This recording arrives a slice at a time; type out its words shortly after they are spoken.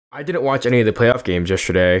I didn't watch any of the playoff games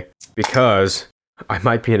yesterday because I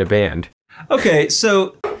might be in a band. Okay,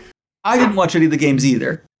 so I didn't watch any of the games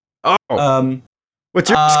either. Oh, what's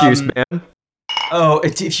your excuse, man? Oh,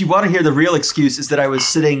 if you want to hear the real excuse, is that I was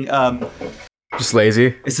sitting. Just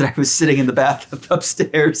lazy. Is that I was sitting in the bathtub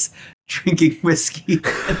upstairs, drinking whiskey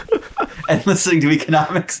and listening to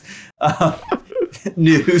economics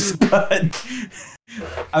news. But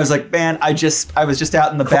I was like, man, I was just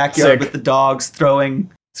out in the backyard with the dogs throwing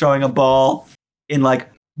a ball in like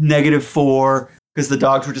 -4 because the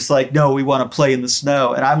dogs were just like, no, we want to play in the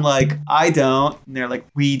snow. And I'm like, I don't. And they're like,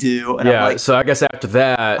 we do. And I'm like, so I guess after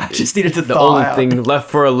that, I just needed to the thaw only out. thing left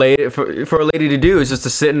for a lady to do is just to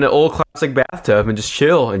sit in an old classic bathtub and just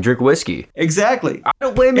chill and drink whiskey. Exactly. I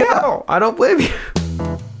don't blame you at all. I don't blame you.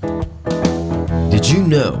 Did you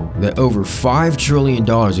know that over $5 trillion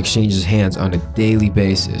exchanges hands on a daily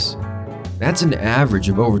basis? That's an average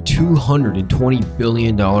of over $220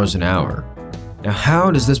 billion an hour. Now, how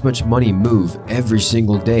does this much money move every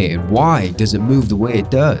single day, and why does it move the way it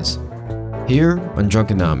does? Here on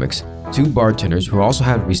Drunkenomics, two bartenders who also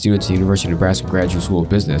happen to be students at the University of Nebraska Graduate School of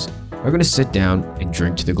Business are going to sit down and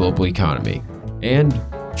drink to the global economy and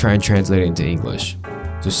try and translate it into English.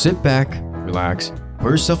 So sit back, relax, pour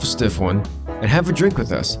yourself a stiff one, and have a drink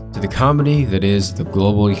with us to the comedy that is the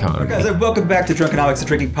global economy. Guys, welcome back to Drunkenomics, the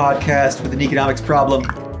drinking podcast with an economics problem.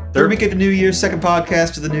 Third week of the new year, second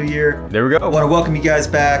podcast of the new year. There we go. I want to welcome you guys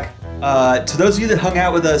back. To those of you that hung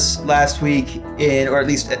out with us last week, or at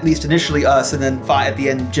least initially us, and then at the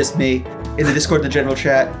end just me in the Discord and the general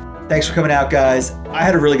chat. Thanks for coming out, guys. I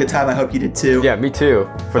had a really good time. I hope you did too. Yeah, me too.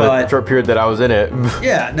 For the short period that I was in it.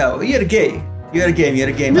 Yeah, no, you had a game. You had a game.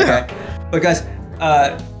 Yeah. Okay. But guys,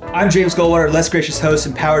 I'm James Goldwater, less gracious host,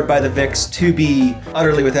 empowered by the VIX to be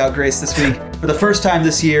utterly without grace this week for the first time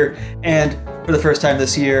this year, and for the first time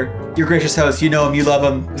this year, your gracious host, you know him, you love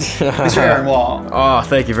him, Mr. Aaron Wall. Oh,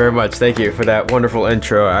 thank you very much. Thank you for that wonderful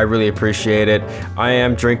intro. I really appreciate it. I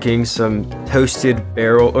am drinking some toasted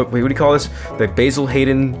barrel. What do you call this? The Basil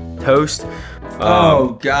Hayden toast.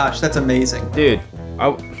 Oh gosh, that's amazing, dude.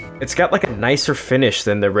 It's got like a nicer finish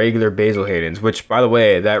than the regular Basil Hayden's, which, by the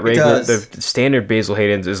way, the standard Basil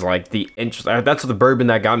Hayden's is like that's the bourbon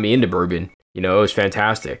that got me into bourbon. You know, it was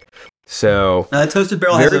fantastic. So that toasted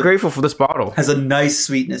barrel very grateful for this bottle. Has a nice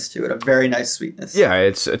sweetness to it, a very nice sweetness. Yeah,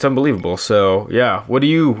 it's unbelievable. So yeah,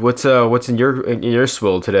 what's in your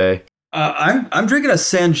swill today? I'm drinking a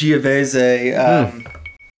Sangiovese.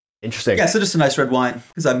 Interesting. Yeah, so just a nice red wine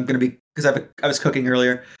because I was cooking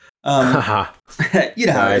earlier. You know how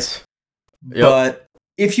it is. Yep. But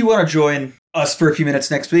if you want to join us for a few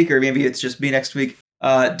minutes next week, or maybe it's just me next week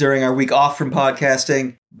during our week off from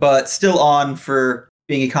podcasting, but still on for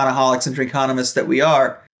being econoholics and drinkonomists that we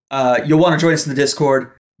are, you'll want to join us in the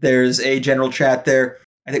Discord. There's a general chat there.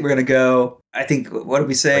 I think we're going to go, what did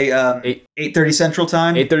we say? 8:30 Central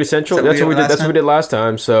Time? 8:30 Central? That's what we did. That's what we did last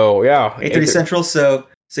time. So, yeah. 8:30 Central. So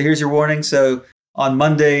here's your warning. So on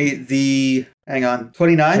Monday, the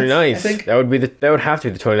 29th, I think. That would have to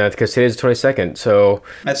be the 29th because today's the 22nd. So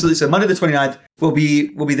absolutely. So Monday the 29th, we'll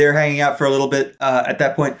be there hanging out for a little bit at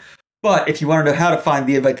that point. But if you want to know how to find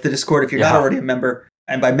the invite to the Discord, if you're not already a member,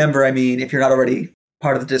 and by member I mean if you're not already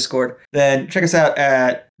part of the Discord, then check us out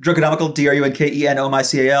at Drunkenomical,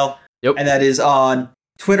 DRUNKENOMICAL. Yep. And that is on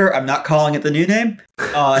Twitter. I'm not calling it the new name.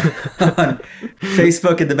 On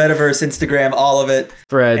Facebook and the Metaverse, Instagram, all of it.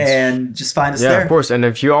 Threads. And just find us there. Yeah, of course. And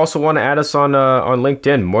if you also want to add us on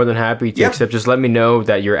LinkedIn, more than happy to accept. Just let me know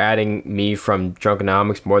that you're adding me from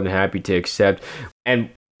Drunkenomics. More than happy to accept. And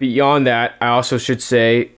beyond that, I also should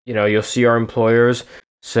say, you'll see our employers.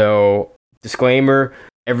 So, disclaimer,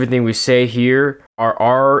 everything we say here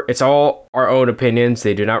it's all our own opinions.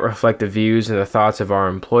 They do not reflect the views and the thoughts of our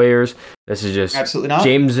employers. This is just absolutely not.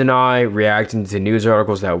 James and I reacting to news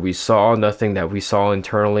articles that we saw, nothing that we saw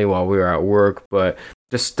internally while we were at work, but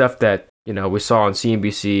just stuff that, we saw on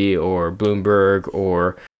CNBC or Bloomberg,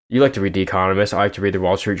 or you like to read The Economist. I like to read the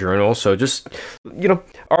Wall Street Journal. So just,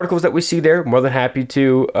 articles that we see there, more than happy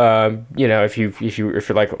to, if you're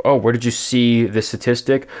like, oh, where did you see this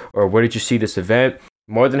statistic, or where did you see this event?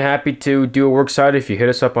 More than happy to do a work site. If you hit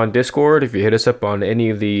us up on Discord, if you hit us up on any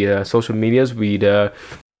of the social medias, we'd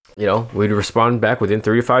respond back within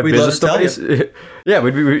 35 business days. We'd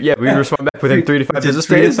respond back within 3 to 5 business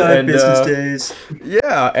days. 3 to 5 business days.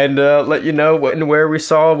 Yeah, and let you know what and where we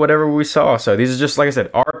saw whatever we saw. So these are just, like I said,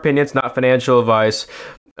 our opinions, not financial advice.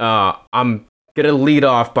 I'm gonna lead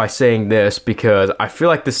off by saying this because I feel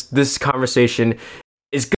like this conversation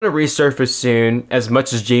is going to resurface soon, as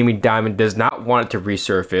much as Jamie Dimon does not want it to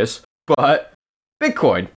resurface. But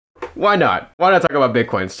Bitcoin, why not? Why not talk about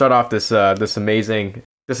Bitcoin? Start off this amazing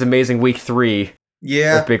this amazing week 3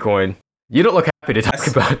 Yeah. with Bitcoin. You don't look happy to talk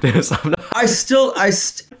about this. I'm not. I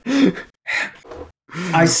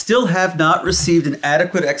still have not received an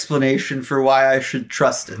adequate explanation for why I should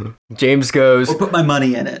trust it James goes. or put my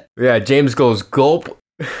money in it. Yeah, James goes gulp.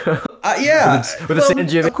 Yeah, with a San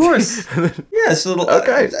Jimmy. Of course. Yeah, it's a little.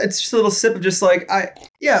 Okay. It's just a little sip of just like I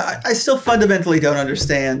still fundamentally don't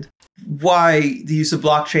understand why the use of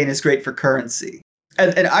blockchain is great for currency,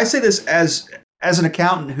 and I say this as an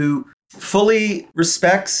accountant who fully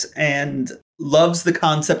respects and loves the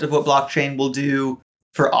concept of what blockchain will do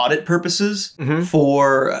for audit purposes. Mhm.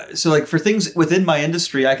 For things within my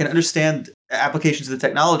industry, I can understand applications of the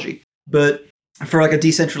technology, but for like a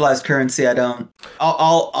decentralized currency, I don't.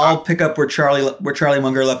 I'll pick up where Charlie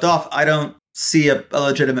Munger left off. I don't see a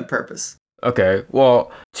legitimate purpose. Okay,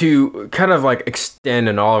 well, to kind of like extend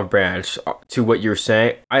an olive branch to what you're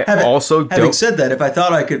saying, Having said that, if I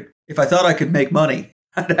thought I could make money,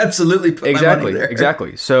 I'd absolutely put my money there.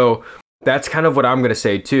 Exactly. So that's kind of what I'm gonna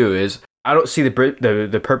say too. Is I don't see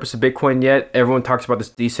the purpose of Bitcoin yet. Everyone talks about this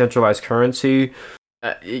decentralized currency.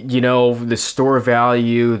 The store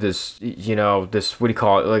value, this what do you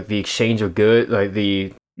call it? Like the exchange of good, like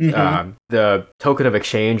the token of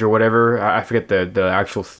exchange or whatever. I forget the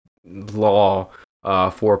actual law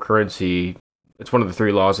for currency. It's one of the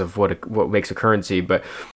 3 laws of what makes a currency, but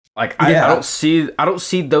like I don't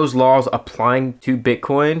see those laws applying to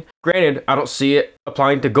Bitcoin. Granted, I don't see it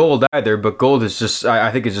applying to gold either, but gold is just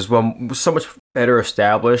I think it's just so much better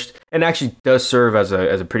established and actually does serve as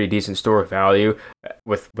a pretty decent store of value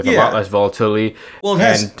with a lot less volatility. Well,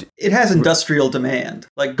 it has industrial demand.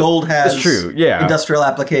 Like gold has That's true, yeah. industrial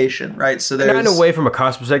application, right? So there's not in a way from a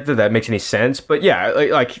cost perspective that makes any sense, but yeah,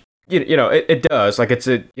 like it does. Like it's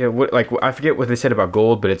like I forget what they said about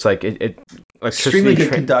gold, but it's like it like extremely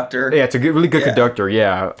good conductor. Yeah, it's a really good conductor.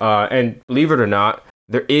 Yeah, and believe it or not,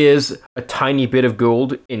 there is a tiny bit of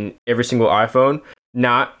gold in every single iPhone.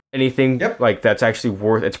 Not anything like that's actually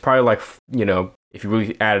worth. It's probably like if you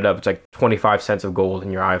really add it up, it's like 25 cents of gold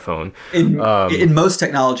in your iPhone. In most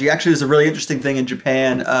technology, actually, there's a really interesting thing in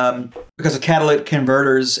Japan because of catalytic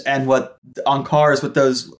converters and what on cars with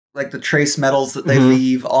those like the trace metals that they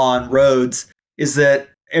leave on roads is that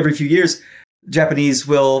every few years, Japanese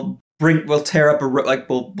will tear up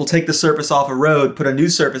we'll take the surface off a road, put a new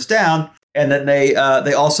surface down, and then they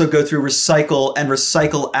also go through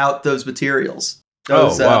recycle out those materials.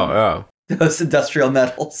 Those industrial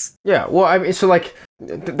metals. Yeah, well, I mean, so like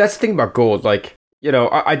that's the thing about gold. Like,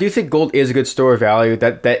 I do think gold is a good store of value.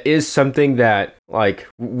 That is something that like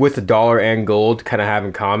with the dollar and gold kind of have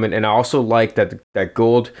in common. And I also like that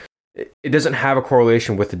gold, it doesn't have a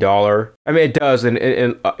correlation with the dollar. I mean, it does in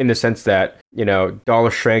the sense that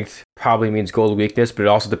dollar strength probably means gold weakness, but it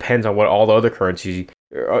also depends on what all the other currencies,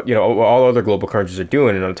 all other global currencies are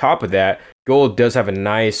doing. And on top of that, gold does have a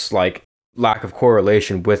nice like lack of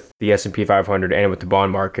correlation with the S&P 500 and with the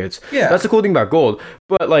bond markets. Yeah, that's the cool thing about gold.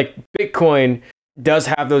 But like Bitcoin does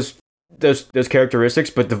have those characteristics,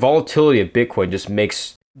 but the volatility of Bitcoin just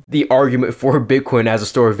makes the argument for Bitcoin as a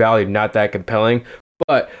store of value not that compelling.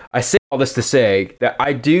 But I say all this to say that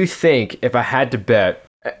I do think if I had to bet,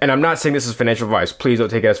 and I'm not saying this is financial advice, please don't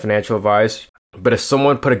take it as financial advice, but if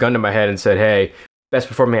someone put a gun to my head and said, hey, best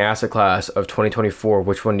performing asset class of 2024,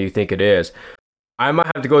 which one do you think it is? I might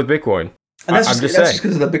have to go with Bitcoin. And that's just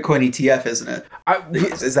because of the Bitcoin ETF, isn't it?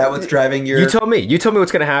 Is that what's driving your... You tell me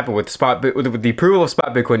what's going to happen with the approval of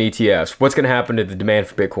spot Bitcoin ETFs. What's going to happen to the demand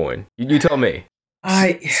for Bitcoin? You tell me.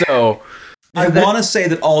 I want to say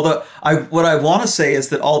that what I want to say is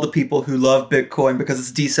that all the people who love Bitcoin because it's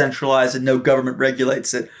decentralized and no government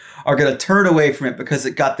regulates it are going to turn away from it because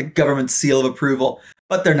it got the government seal of approval.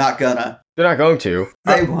 But they're not gonna. They're not going to.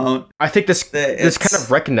 They won't. I think this kind of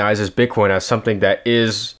recognizes Bitcoin as something that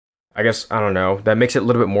is, I guess, I don't know, that makes it a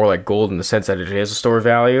little bit more like gold in the sense that it is a store of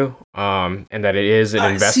value, and that it is an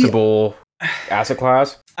investable asset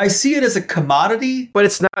class. I see it as a commodity, but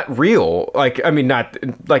it's not real. Like, I mean, not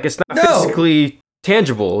like it's not physically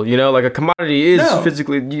tangible. Like a commodity is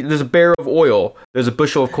physically. There's a barrel of oil. There's a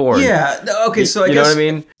bushel of corn. Yeah. Okay. So I guess, know what I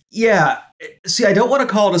mean? Yeah. See, I don't want to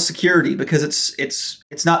call it a security because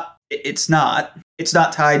it's not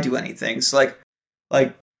tied to anything. So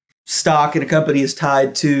like stock in a company is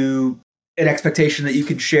tied to an expectation that you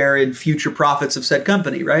can share in future profits of said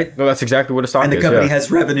company, right? No, that's exactly what a stock is. And the company has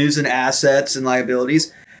revenues and assets and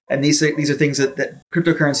liabilities, and these are things that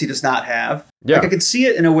cryptocurrency does not have. Yeah. Like I can see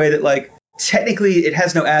it in a way that like technically it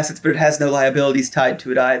has no assets, but it has no liabilities tied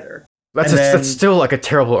to it either. That's still like a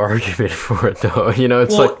terrible argument for it, though.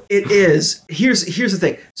 It is. Here's the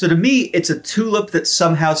thing. So to me, it's a tulip that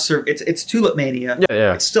somehow it's tulip mania.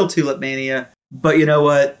 Yeah. It's still tulip mania. but you know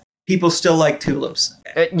what? People still like tulips.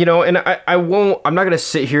 You know, and I won't. I'm not gonna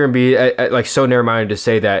sit here and be like so narrow-minded to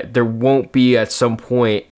say that there won't be at some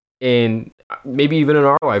point in maybe even in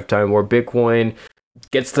our lifetime where Bitcoin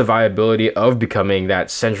gets the viability of becoming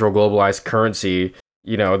that central globalized currency.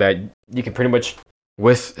 You know, that you can pretty much,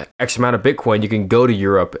 with X amount of Bitcoin, you can go to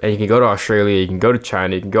Europe and you can go to Australia, you can go to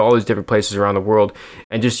China, you can go all these different places around the world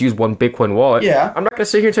and just use one Bitcoin wallet. Yeah. I'm not gonna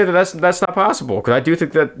sit here and say that that's not possible, because I do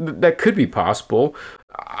think that could be possible.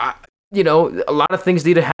 You know, a lot of things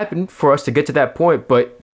need to happen for us to get to that point.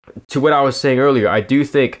 But to what I was saying earlier, I do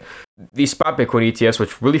think these spot Bitcoin ETFs,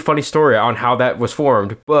 which really funny story on how that was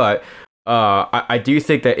formed, but I do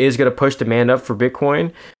think that is going to push demand up for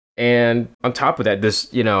Bitcoin. And on top of that, this,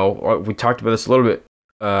 you know, we talked about this a little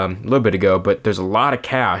bit ago, but there's a lot of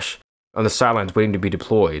cash on the sidelines waiting to be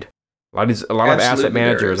deployed. A lot of asset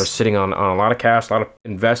managers are sitting on a lot of cash. A lot of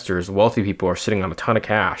investors, wealthy people, are sitting on a ton of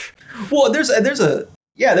cash. Well, there is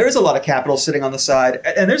a lot of capital sitting on the side,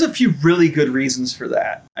 and there's a few really good reasons for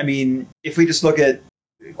that. I mean, if we just look at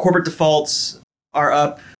corporate defaults are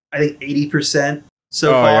up, I think 80%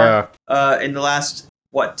 so far in the last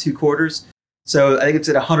 2 quarters. So I think it's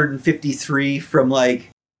at 153 from like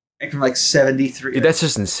 73. Dude, that's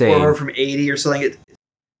just insane. Or from 80 or something.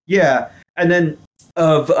 Yeah, and then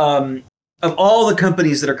of all the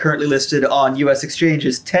companies that are currently listed on U.S.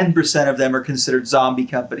 exchanges, 10% of them are considered zombie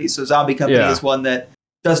companies. So zombie company is one that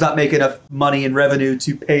does not make enough money and revenue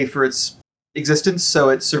to pay for its existence, so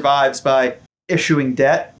it survives by issuing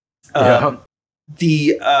debt. That's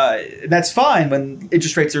fine when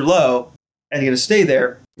interest rates are low and you're going to stay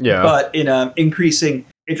there. Yeah. But in an increasing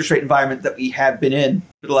interest rate environment that we have been in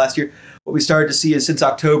for the last year, what we started to see is since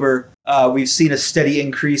October, we've seen a steady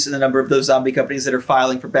increase in the number of those zombie companies that are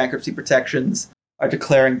filing for bankruptcy protections, are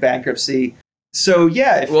declaring bankruptcy. So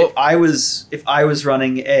yeah, if I was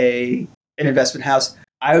running an investment house,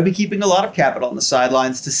 I would be keeping a lot of capital on the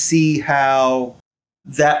sidelines to see how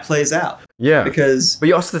that plays out. Yeah. But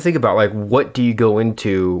you also have to think about, like, what do you go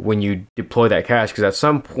into when you deploy that cash? Because at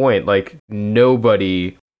some point, like,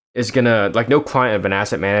 nobody is gonna, like, no client of an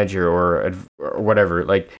asset manager or whatever,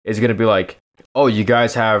 like, is gonna be like, oh, you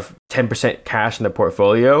guys have 10% cash in the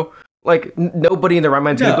portfolio. Like, nobody in their right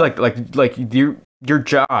mind is gonna be like your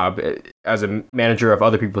job as a manager of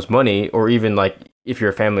other people's money, or even like if you're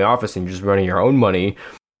a family office and you're just running your own money,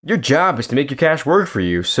 your job is to make your cash work for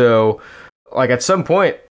you. So, like, at some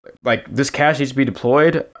point, like, this cash needs to be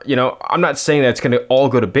deployed. You know, I'm not saying that it's going to all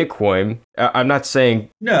go to Bitcoin. I'm not saying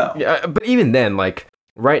no. But even then, like,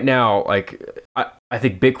 right now, like, I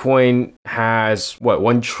think Bitcoin has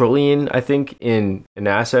 1 trillion, I think, in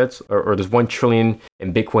assets, or there's 1 trillion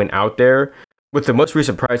in Bitcoin out there. With the most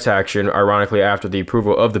recent price action, ironically, after the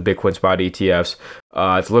approval of the Bitcoin spot ETFs,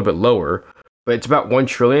 it's a little bit lower, but it's about 1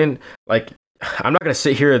 trillion. Like, I'm not going to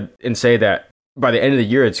sit here and say that by the end of the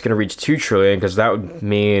year it's going to reach 2 trillion, because that would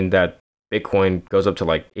mean that Bitcoin goes up to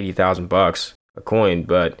like $80,000 a coin.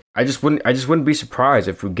 But I just wouldn't be surprised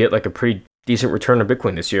if we get like a pretty decent return on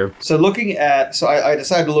Bitcoin this year. So I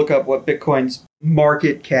decided to look up what Bitcoin's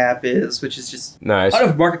market cap is, which is just nice. I don't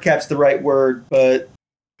know if market cap's the right word, but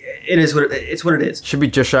it is what it is. Should be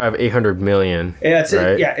just shy of 800 million. Yeah,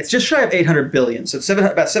 it's just shy of 800 billion. So it's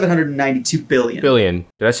about 792 billion. Billion.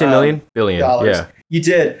 Did I say million? Billion. Dollars. Yeah. You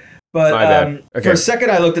did. But okay. For a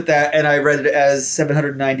second, I looked at that and I read it as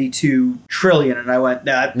 792 trillion, and I went,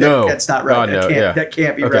 "No, that's not right. That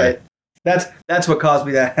can't be right." That's what caused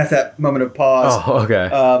me that moment of pause. Oh, okay.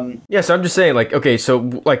 So I'm just saying, like, okay,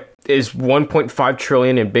 so like, is 1.5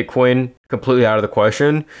 trillion in Bitcoin completely out of the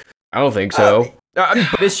question? I don't think so.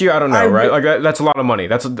 This year, I don't know, right? Like, that's a lot of money.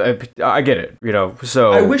 I get it, you know.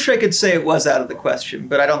 So I wish I could say it was out of the question,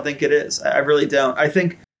 but I don't think it is. I really don't. I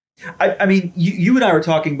think. I mean, you and I were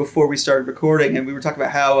talking before we started recording, and we were talking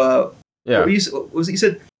about how what was it? You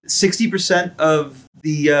said 60% of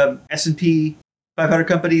the S&P 500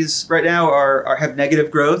 companies right now have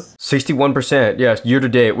negative growth. 61%, yes, year to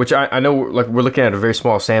date. Which I know, like, we're looking at a very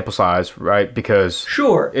small sample size, right? Because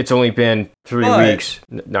it's only been 3 weeks,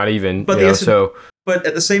 not even. But but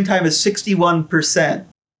at the same time, as 61%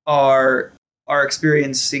 are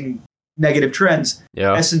experiencing negative trends.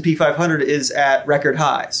 Yeah. S&P 500 is at record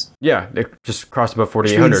highs. Yeah, it just crossed above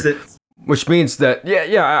 4,800. Which means that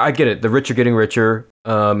I get it. The rich are getting richer,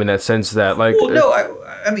 in that sense that, like. Well, no,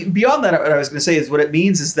 I mean, beyond that, what I was going to say is what it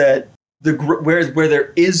means is that where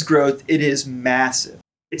there is growth, it is massive.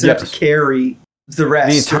 It's enough to carry the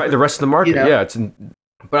rest. The rest of the market. You know? Yeah,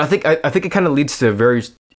 but I think it kind of leads to a very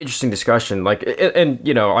interesting discussion. Like, and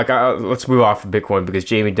you know, like, let's move off of Bitcoin, because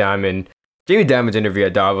Jamie Dimon's interview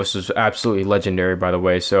at Davos was absolutely legendary, by the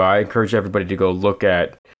way. So I encourage everybody to go look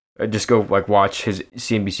at just go like watch his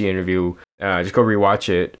CNBC interview. Just go rewatch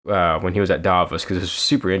it when he was at Davos because it was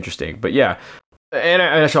super interesting. But yeah, and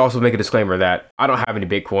I should also make a disclaimer that I don't have any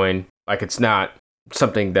Bitcoin. Like it's not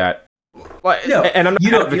something that. Like, No, and I'm not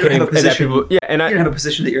you don't advocating have a position. that people. Yeah, and You don't have a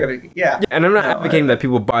position that you're having. Yeah. and I'm not No, advocating that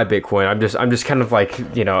people buy Bitcoin. I'm just kind of like,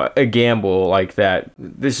 a gamble like that.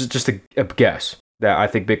 This is just a guess that I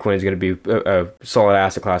think Bitcoin is going to be a solid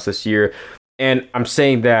asset class this year. And I'm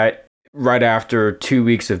saying that right after 2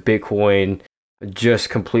 weeks of Bitcoin just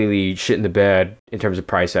completely shit in the bed in terms of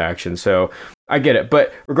price action. So I get it.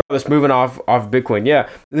 But regardless, moving off Bitcoin, yeah,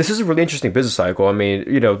 this is a really interesting business cycle. I mean,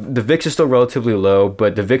 the VIX is still relatively low,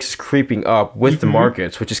 but the VIX is creeping up with the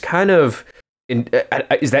markets, which is kind of,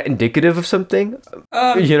 is that indicative of something?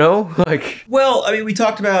 Like... Well, I mean, we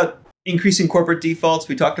talked about increasing corporate defaults.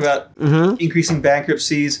 We talked about increasing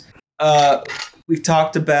bankruptcies. We've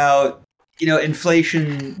talked about,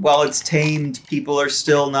 inflation, while it's tamed, people are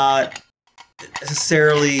still not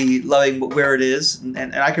necessarily loving where it is,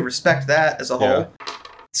 and I can respect that as a whole.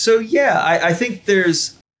 So yeah, I think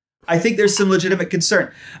there's some legitimate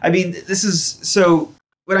concern. I mean, this is, so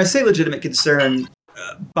when I say legitimate concern,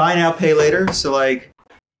 buy now, pay later. So like,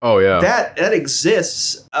 oh yeah, that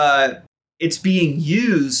exists. It's being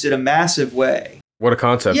used in a massive way. What a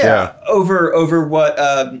concept! Yeah. Over what,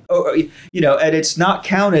 and it's not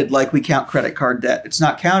counted like we count credit card debt. It's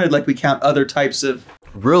not counted like we count other types of.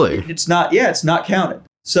 Really? It's not. Yeah, it's not counted.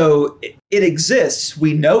 So it exists.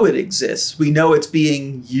 We know it exists. We know it's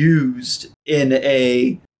being used in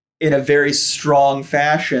a very strong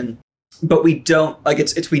fashion, but we don't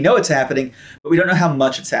we know it's happening, but we don't know how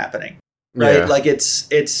much it's happening. Right? Yeah. Like it's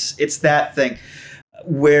that thing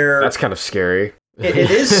where that's kind of scary. It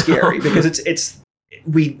is scary because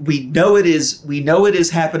we know it is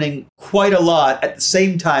happening quite a lot at the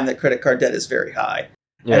same time that credit card debt is very high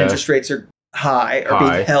and interest rates are high or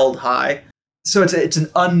being held high. So it's an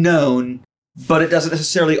unknown, but it doesn't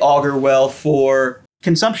necessarily augur well for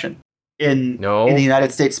consumption in the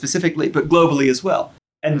United States specifically, but globally as well.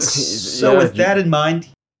 And so with that in mind,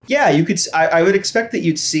 you could. I would expect that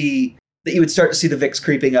you would start to see the VIX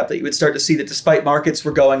creeping up. That you would start to see that despite markets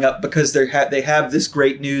were going up because they have this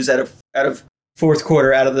great news out of fourth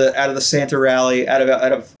quarter, out of the Santa rally, out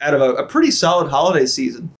of a pretty solid holiday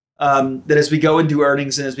season. That as we go into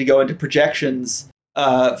earnings and as we go into projections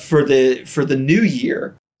for the new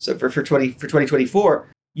year, so for 2024,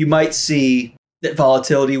 you might see that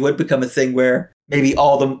volatility would become a thing where maybe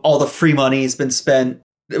all the free money has been spent.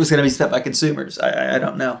 It was going to be spent by consumers. I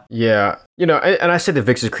don't know. Yeah, and I said the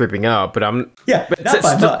VIX is creeping up, but not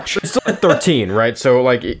by much. It's still at 13, right? So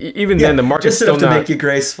like even then the market's just still enough to make you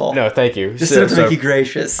graceful. No, thank you. Just enough to make you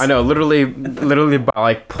gracious. I know, literally by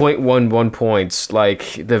like 0.11 points,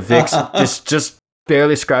 like the VIX just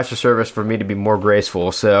barely scratched the surface for me to be more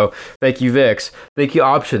graceful. So thank you, VIX. Thank you,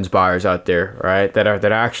 options buyers out there, right? That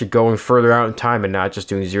are actually going further out in time and not just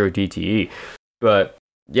doing 0 DTE. But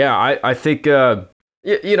yeah, I think.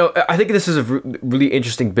 I think this is a really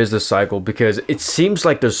interesting business cycle because it seems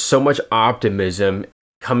like there's so much optimism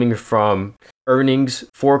coming from earnings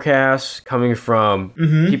forecasts, coming from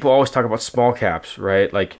people always talk about small caps,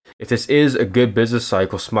 right? Like if this is a good business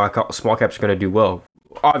cycle, small caps are going to do well,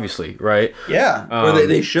 obviously, right? Yeah, or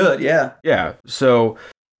they should, yeah. Yeah, so,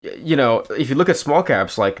 if you look at small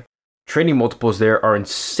caps, like trading multiples there are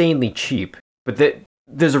insanely cheap, but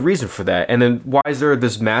there's a reason for that. And then why is there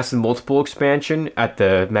this massive multiple expansion at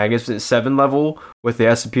the Magnificent 7 level with the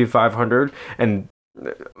S&P 500? And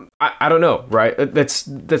I don't know, right? That's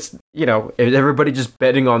is everybody just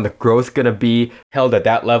betting on the growth going to be held at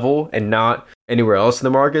that level and not anywhere else in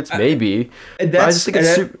the markets? Maybe. And I just think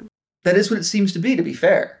that is what it seems to be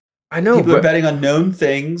fair. I know. People are betting on known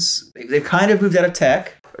things. They've kind of moved out of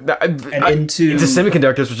tech into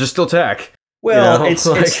semiconductors, which is still tech. Well, it's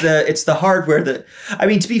the hardware that, I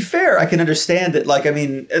mean, to be fair, I can understand it. Like, I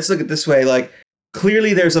mean, let's look at it this way. Like,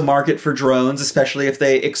 clearly there's a market for drones, especially if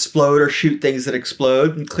they explode or shoot things that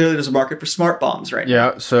explode. And clearly there's a market for smart bombs right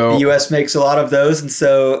now. Yeah, so... The U.S. makes a lot of those.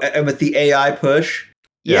 And with the AI push,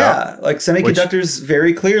 like semiconductors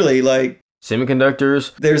very clearly, like...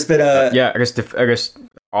 Semiconductors. There's been I guess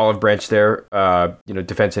olive branch there,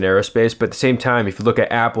 defense and aerospace. But at the same time, if you look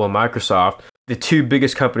at Apple and Microsoft... The two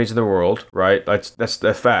biggest companies in the world, right? That's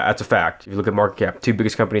a fact. If you look at market cap, two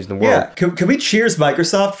biggest companies in the world. Yeah, can we cheers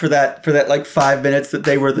Microsoft for that like 5 minutes that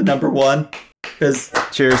they were the number one? Because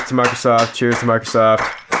cheers to Microsoft.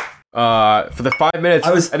 For the 5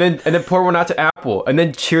 minutes, and then pour one out to Apple, and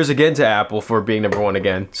then cheers again to Apple for being number one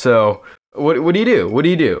again. So what do you do? What do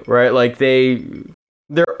you do? Right? Like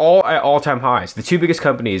they're all at all-time highs. The two biggest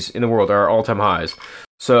companies in the world are all-time highs.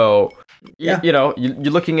 So, Yeah. you're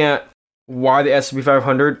looking at why the S&P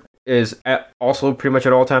 500 is also pretty much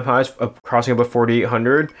at all-time highs, crossing above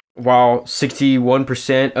 4,800, while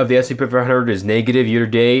 61% of the S&P 500 is negative year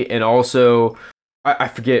to date, and also, I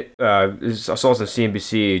forget, I saw this on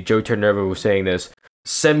CNBC, Joe Terranova was saying this,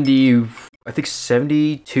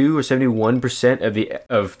 72 or 71%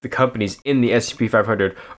 of the companies in the S&P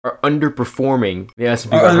 500 are underperforming the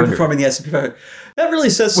S&P 500. Underperforming the S&P 500. That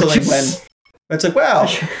really says something when it's like, wow,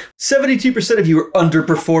 72% of you are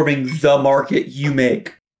underperforming the market you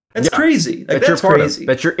make. That's crazy. Like, that's crazy.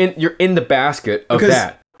 That you're in the basket of because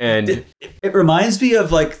that. And it reminds me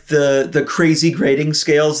of like the crazy grading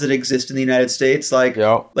scales that exist in the United States. Like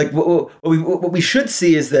what we should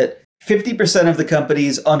see is that 50% of the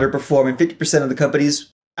companies underperform and 50% of the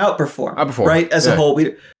companies outperform. Right? As a whole,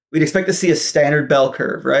 we'd expect to see a standard bell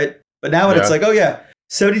curve, right? But now when it's like,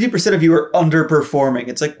 72% of you are underperforming.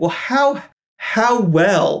 It's like, well, how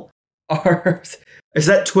well is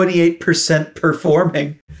that 28%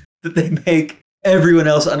 performing that they make everyone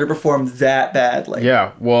else underperform that badly?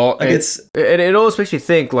 Yeah, well, like it always makes you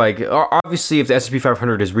think, like, obviously if the S&P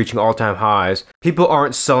 500 is reaching all-time highs, people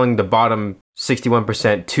aren't selling the bottom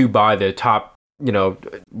 61% to buy the top,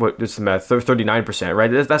 what is the math, 39%,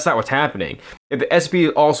 right? That's not what's happening. If the S&P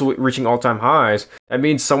is also reaching all-time highs, that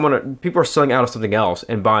means people are selling out of something else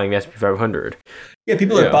and buying the S&P 500. Yeah,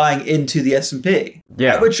 people are buying into the S&P.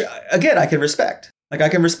 Yeah. Which, again, I can respect. Like, I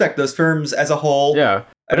can respect those firms as a whole. Yeah.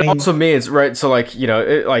 But it also means, right, so,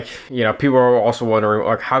 people are also wondering,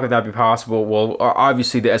 like, how could that be possible? Well,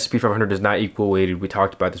 obviously, the S&P 500 is not equal weighted. We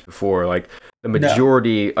talked about this before. Like, the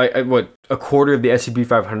majority, a quarter of the S&P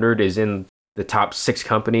 500 is in the top 6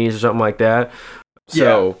 companies or something like that.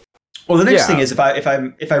 So, well, the next thing is if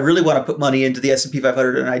I really want to put money into the S&P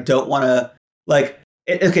 500 and I don't want to, like,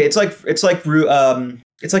 it's like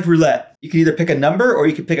roulette. You can either pick a number or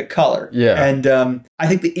you can pick a color. Yeah. And I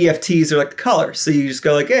think the EFTs are like the color. So you just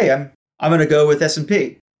go like, hey, I'm going to go with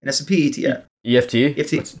S&P, an S&P ETF. EFT?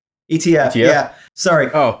 ETF. Yeah. Sorry.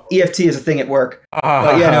 Oh. EFT is a thing at work.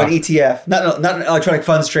 An ETF, not an electronic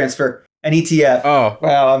funds transfer. An ETF. Oh.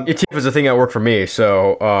 Wow. ETF is a thing at work for me.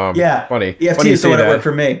 So funny. EFT funny is the one at work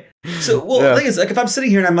for me. So the thing is, like, if I'm sitting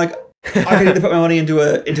here and I'm like, I can either put my money into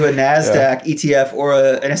a NASDAQ ETF or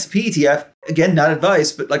an S&P ETF. Again, not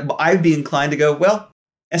advice, but like I'd be inclined to go, well,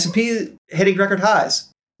 S&P hitting record highs.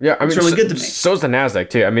 Yeah, I mean, it's really good to me. So is the NASDAQ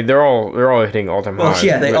too. I mean, they're all hitting all-time highs. Well,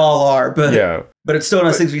 yeah, they all are, but it's still one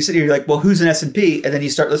of those things where you sit here, you're like, well, who's an S&P? And then you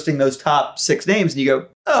start listing those top 6 names, and you go,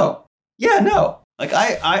 oh, yeah, no. Like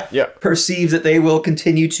I perceive that they will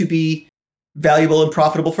continue to be valuable and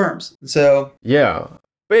profitable firms. So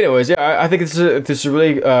But anyways, I think this is a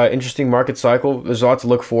really interesting market cycle. There's a lot to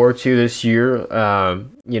look forward to this year,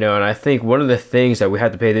 and I think one of the things that we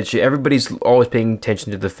had to pay attention to, everybody's always paying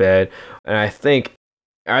attention to the Fed, and I think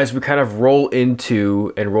as we kind of roll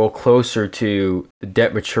into and roll closer to the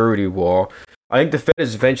debt maturity wall, I think the Fed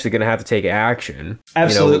is eventually going to have to take action.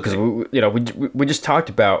 Absolutely. Because we just talked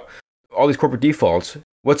about all these corporate defaults.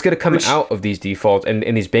 What's going to come out of these defaults and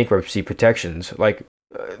these bankruptcy protections? Like,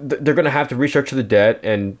 they're going to have to restructure the debt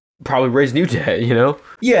and probably raise new debt,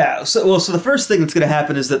 Yeah. So the first thing that's going to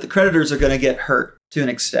happen is that the creditors are going to get hurt to an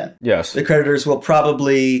extent. Yes. The creditors will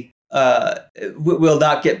probably will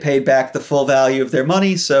not get paid back the full value of their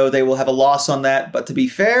money, so they will have a loss on that. But to be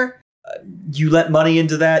fair, you lent money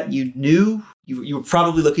into that. You knew you were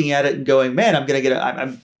probably looking at it and going, "Man,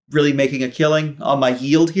 I'm really making a killing on my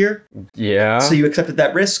yield here." Yeah. So you accepted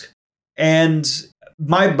that risk, and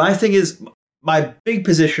my thing is. My big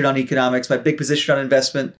position on economics, my big position on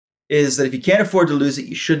investment is that if you can't afford to lose it,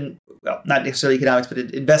 you shouldn't, well, not necessarily economics, but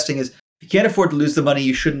investing is, if you can't afford to lose the money,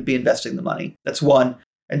 you shouldn't be investing the money. That's one.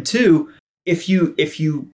 And two, if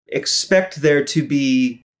you expect there to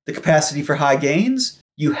be the capacity for high gains,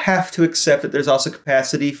 you have to accept that there's also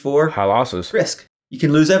capacity for high losses. Risk. You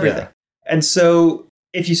can lose everything. Yeah. And so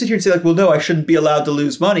if you sit here and say like, well, no, I shouldn't be allowed to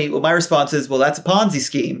lose money. Well, my response is, well, that's a Ponzi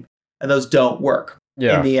scheme. And those don't work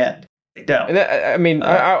in the end. They don't. And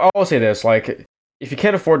I'll say this: like, if you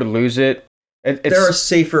can't afford to lose it, there are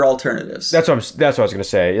safer alternatives. That's what I was going to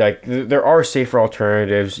say. Like, there are safer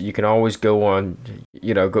alternatives. You can always go on,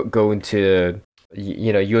 go into,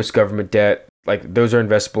 U.S. government debt. Like, those are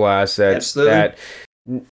investable assets. Absolutely. That,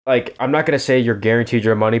 like, I'm not going to say you're guaranteed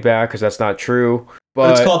your money back because that's not true.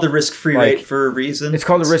 But it's called the risk-free rate for a reason. It's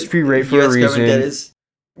called the risk-free rate for a reason. US government debt is.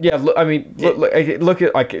 Yeah, look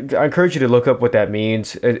at, like, I encourage you to look up what that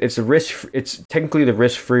means. It's a risk. It's technically the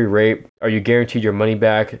risk-free rate. Are you guaranteed your money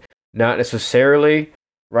back? Not necessarily,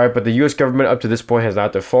 right? But the U.S. government up to this point has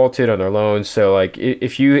not defaulted on their loans. So like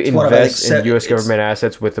if you invest in U.S. government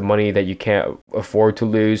assets with the money that you can't afford to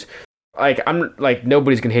lose, like I'm like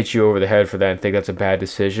nobody's gonna hit you over the head for that and think that's a bad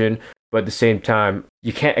decision. But at the same time,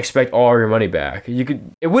 you can't expect all of your money back.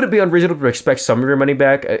 It wouldn't be unreasonable to expect some of your money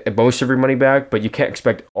back, most of your money back, but you can't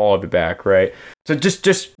expect all of it back, right? So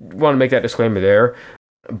just want to make that disclaimer there.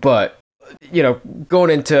 But going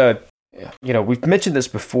into, we've mentioned this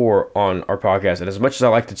before on our podcast, and as much as I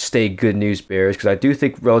like to stay good news bears, because I do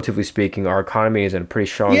think, relatively speaking, our economy is in a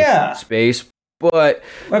pretty strong space. But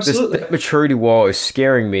this maturity wall is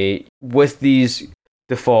scaring me with these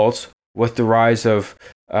defaults, with the rise of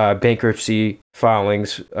bankruptcy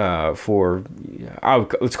filings for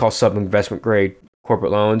let's call sub-investment grade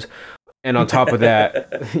corporate loans, and on top of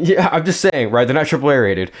that, yeah, I'm just saying, right? They're not AAA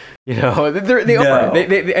rated, they are, they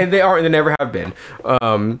aren't, and they never have been.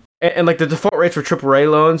 And like the default rates for AAA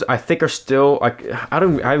loans, I think are still like I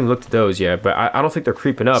haven't looked at those yet, but I don't think they're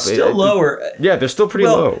creeping up. Still lower. Yeah, they're still pretty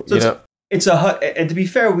low. So and to be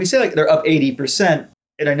fair, we say like they're up 80%.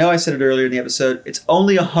 And I know I said it earlier in the episode, it's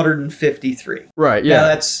only 153. Right, yeah. Now,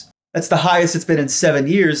 that's the highest it's been in 7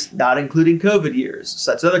 years, not including COVID years.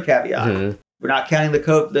 So that's another caveat. Mm-hmm. We're not counting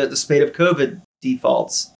the spate of COVID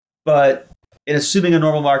defaults. But in assuming a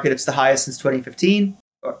normal market, it's the highest since 2015.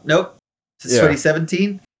 Nope, since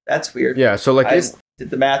 2017. That's weird. Yeah, so like... I just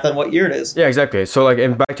did the math on what year it is. Yeah, exactly. So like,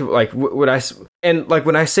 and back to like, when I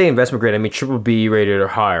say investment grade, I mean BBB rated or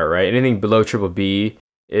higher, right? Anything below BBB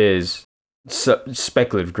is...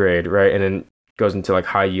 speculative grade, right? And then goes into like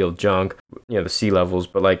high yield junk, the C levels.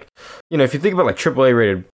 But like, if you think about like AAA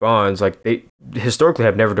rated bonds, like they historically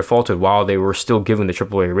have never defaulted while they were still given the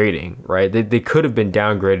AAA rating, right? They could have been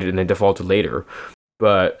downgraded and then defaulted later,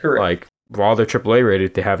 but correct. Like while they're AAA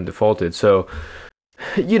rated, they haven't defaulted. So,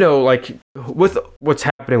 like with what's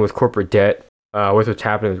happening with corporate debt, with what's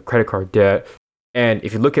happening with credit card debt, and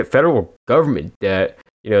if you look at federal government debt,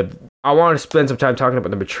 I want to spend some time talking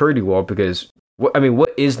about the maturity wall because,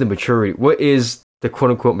 what is the maturity? What is the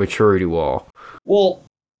quote-unquote maturity wall? Well,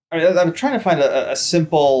 I'm trying to find a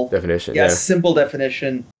simple definition. Yeah, a simple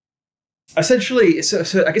definition. Essentially, so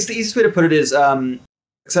I guess the easiest way to put it is, so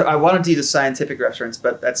I wanted to use a scientific reference,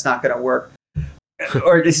 but that's not going to work.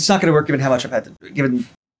 Or it's not going to work given how much I've had to, given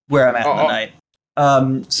where I'm at in the night.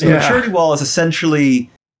 The maturity wall is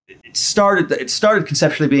essentially, it started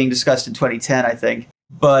conceptually being discussed in 2010, I think.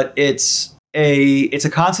 But it's a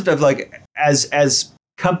concept of like as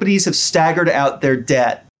companies have staggered out their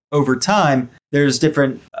debt over time, there's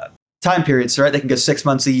different time periods, right? They can go 6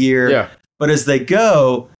 months a year. Yeah. But as they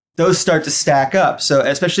go, those start to stack up. So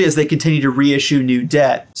especially as they continue to reissue new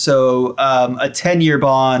debt. So a 10-year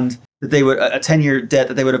bond a 10-year debt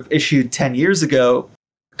that they would have issued 10 years ago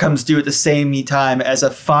comes due at the same time as a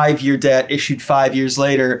 5-year debt issued 5 years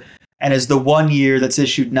later. And as the 1 year that's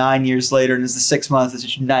issued 9 years later, and as the 6 months that's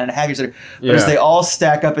issued 9.5 years later. But as they all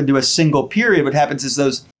stack up into a single period, what happens is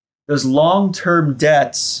those long-term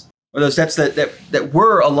debts, or those debts that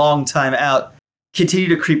were a long time out, continue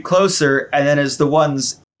to creep closer. And then as the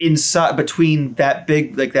ones inside between that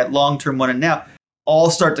big, like that long-term one and now, all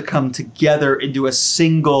start to come together into a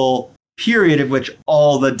single period in which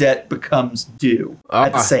all the debt becomes due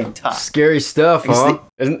at the same time. Scary stuff, huh?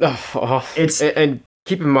 And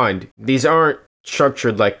keep in mind, these aren't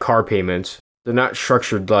structured like car payments. They're not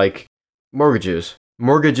structured like mortgages.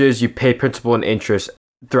 Mortgages, you pay principal and interest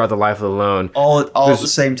throughout the life of the loan. All at the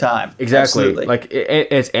same time. Exactly. Absolutely. Like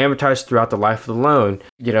it's amortized throughout the life of the loan.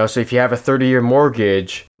 So if you have a 30-year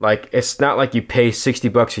mortgage, like it's not like you pay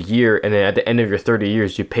 $60 a year and then at the end of your 30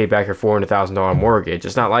 years you pay back your $400,000 mortgage.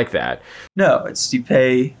 It's not like that. No, it's you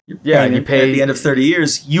pay at the end of 30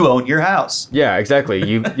 years, you own your house. Yeah, exactly.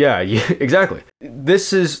 Exactly.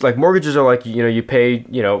 This is like mortgages are like, you pay,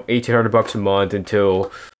 $1,800 a month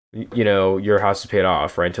until your house is paid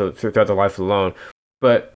off, right? Until throughout the life of the loan.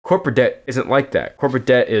 But corporate debt isn't like that. Corporate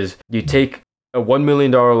debt is you take a $1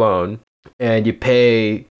 million loan and you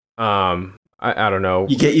pay I don't know.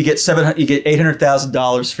 You get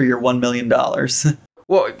 $800,000 for your $1 million.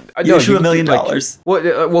 Well, you issue $1 million.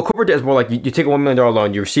 Well, corporate debt is more like you take a $1 million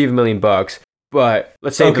loan, you receive $1 million, but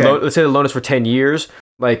let's say the loan is for 10 years.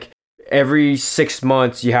 Like every 6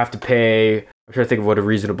 months you have to pay. I'm trying to think of what a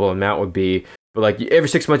reasonable amount would be, but like every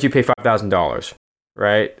 6 months you pay $5,000.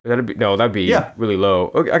 Right? That'd be really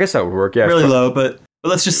low. Okay, I guess that would work. Yeah, really low. But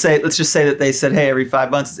let's just say that they said, hey, every 5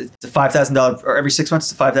 months it's a $5,000, or every 6 months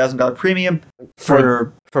it's a $5,000 premium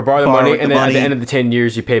for borrow the money, and then at the end of the 10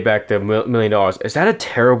 years you pay back the $1 million. Is that a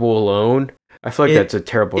terrible loan? I feel like that's a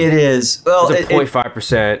terrible. It is. Well, it's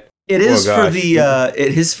 0.5%. It is for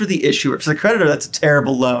the issuer. For the creditor, that's a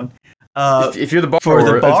terrible loan. If you're the borrower,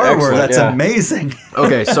 for the borrower, excellent, that's yeah. amazing.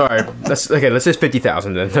 Okay, sorry. Let's say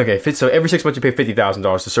 50,000 then. Okay, so every 6 months you pay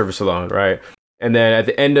 $50,000 to service a loan, right? And then at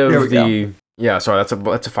the end of that's a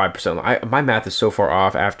 5% loan. My math is so far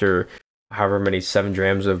off after however many 7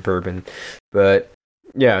 drams of bourbon, but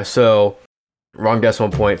yeah. So wrong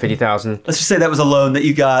decimal point, 50,000. Let's just say that was a loan that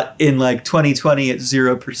you got in like 2020 at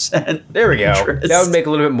 0%. There we go. interest. That would make a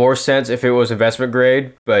little bit more sense if it was investment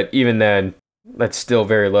grade, but even then, that's still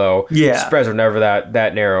very low. Yeah. Spreads are never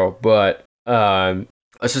that narrow, but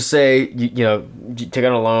let's just say you take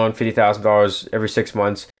on a loan, $50,000 every 6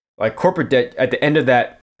 months. Like corporate debt, at the end of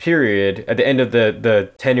that period, at the end of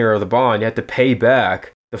the tenure of the bond, you have to pay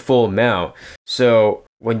back the full amount. So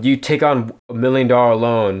when you take on $1 million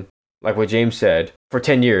loan, like what James said, for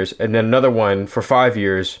 10 years, and then another one for 5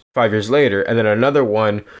 years later, and then another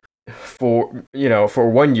one for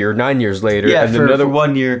 1 year, 9 years later, and then another for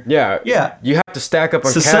 1 year. Yeah. You have to stack up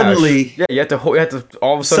on cash. Suddenly, you have to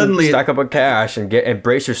all of a sudden stack up on cash and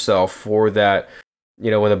brace yourself for that.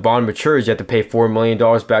 When the bond matures, you have to pay $4 million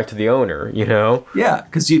back to the owner. Yeah,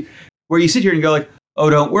 because where you sit here and go like, oh,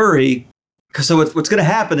 don't worry. Because so what's going to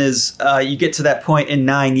happen is you get to that point in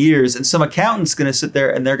 9 years, and some accountant's going to sit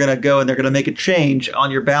there and they're going to go and they're going to make a change on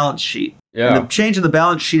your balance sheet. Yeah. And the change in the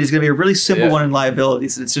balance sheet is going to be a really simple one in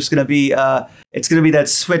liabilities. And it's just going to be that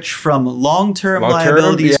switch from long-term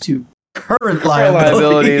liabilities to current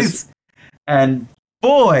liabilities. And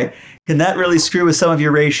boy, can that really screw with some of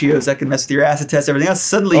your ratios. That can mess with your asset test, everything else.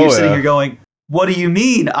 Suddenly you're sitting here going, what do you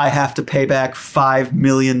mean I have to pay back $5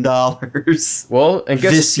 million? Well, and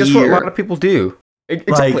guess what a lot of people do?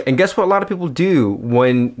 Exactly. And guess what a lot of people do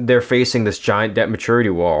when they're facing this giant debt maturity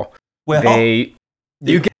wall? Well,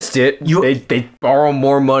 you guessed it. They borrow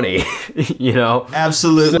more money.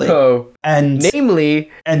 Absolutely. So, namely,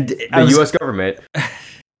 the U.S. government.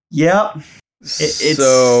 Yep.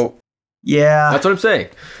 Yeah, that's what I'm saying.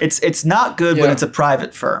 It's not good when it's a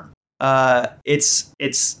private firm. It's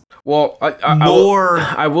well,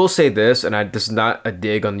 I will say this, and this is not a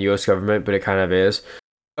dig on the U.S. government, but it kind of is.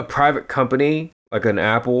 A private company like an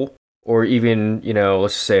Apple, or even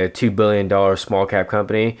let's just say a $2 billion small cap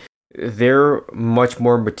company, they're much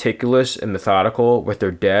more meticulous and methodical with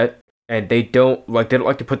their debt, and they don't like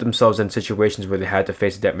to put themselves in situations where they had to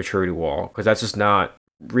face a debt maturity wall, because that's just not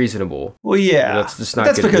reasonable. Well, yeah, that's just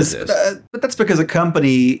not good business. But that's because a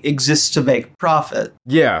company exists to make profit.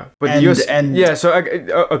 Yeah, but I mean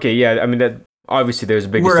that obviously there's a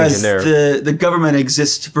big distinction there. Whereas the government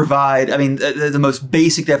exists to provide. I mean, the most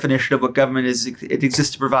basic definition of what government is, it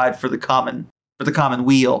exists to provide for the common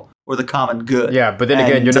weal or the common good. Yeah, but then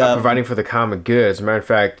again, you're not providing for the common good. As a matter of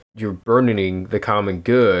fact, you're burdening the common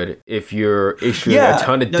good if you're issuing a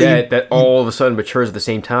ton of debt that all of a sudden matures at the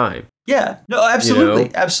same time. Yeah, no, absolutely,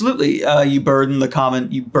 absolutely. You burden the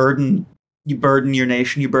common. You burden your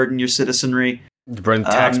nation. You burden your citizenry. You burden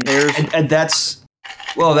taxpayers, and that's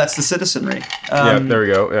the citizenry. Yeah, there we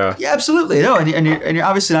go. Yeah, absolutely. No, and you're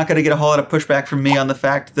obviously not going to get a whole lot of pushback from me on the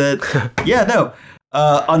fact that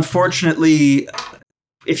unfortunately,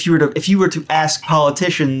 if you were to ask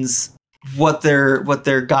politicians what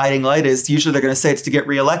their guiding light is, usually they're going to say it's to get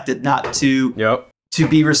reelected, not to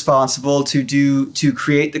be responsible, to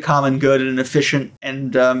create the common good in an efficient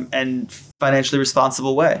and financially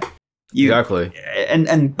responsible way. Exactly.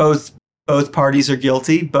 And both parties are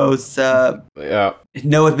guilty. Both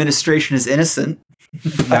no administration is innocent.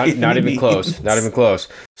 Not even close. Not even close.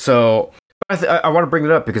 So I want to bring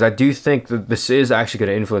it up because I do think that this is actually going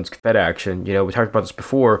to influence Fed action. We talked about this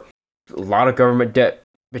before. A lot of government debt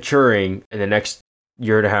maturing in the next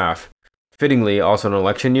year and a half. Fittingly, also an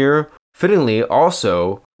election year. Fittingly,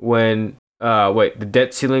 also when the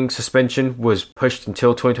debt ceiling suspension was pushed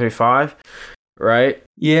until 2025, right?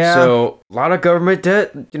 Yeah. So a lot of government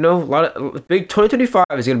debt. A lot of big. 2025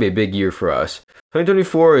 is going to be a big year for us.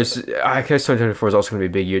 2024 is. I guess 2024 is also going to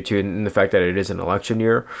be a big year too, in the fact that it is an election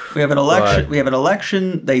year. We have an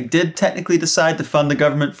election. They did technically decide to fund the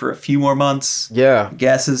government for a few more months. Yeah. I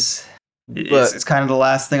guess it's kind of the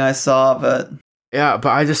last thing I saw, but yeah. But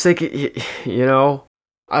I just think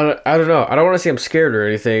I don't know. I don't want to say I'm scared or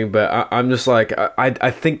anything, but I'm just like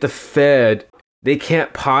I think the Fed, they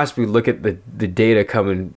can't possibly look at the data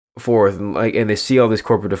coming forth and they see all these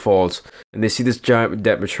corporate defaults and they see this giant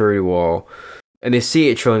debt maturity wall and they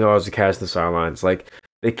see $8 trillion of cash in the sidelines. Like,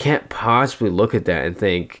 they can't possibly look at that and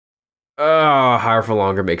think, higher for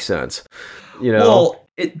longer makes sense. Well,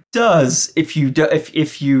 it does if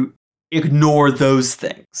you ignore those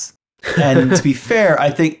things. And to be fair, I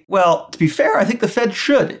think the Fed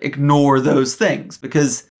should ignore those things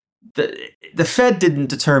because the Fed didn't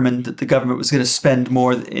determine that the government was going to spend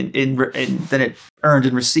more than it earned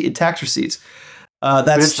in tax receipts.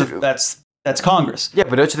 That's Congress. Yeah,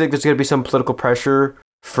 but don't you think there's going to be some political pressure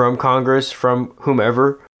from Congress, from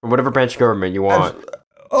whomever, from whatever branch of government you want?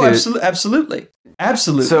 Absolutely.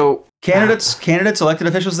 So candidates, elected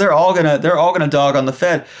officials, they're all gonna dog on the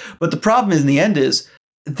Fed. But the problem in the end is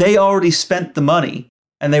they already spent the money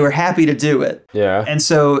and they were happy to do it. Yeah. And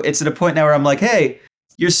so it's at a point now where I'm like, hey,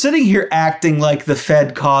 you're sitting here acting like the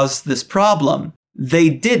Fed caused this problem. They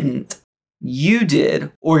didn't. You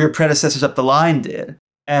did, or your predecessors up the line did.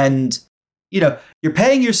 And, you're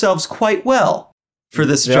paying yourselves quite well for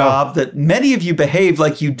this job that many of you behave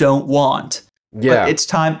like you don't want. Yeah. But it's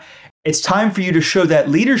time for you to show that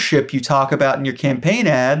leadership you talk about in your campaign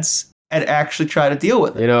ads and actually try to deal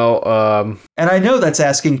with it. And I know that's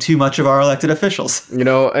asking too much of our elected officials.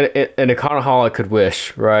 An econoholic could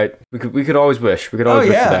wish, right? We could always wish. We could always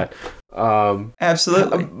wish for that.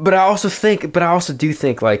 Absolutely. But I also do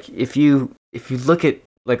think like if you look at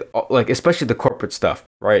like especially the corporate stuff,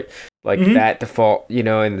 right? Like that default,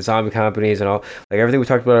 and the zombie companies and all, like everything we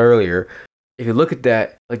talked about earlier. If you look at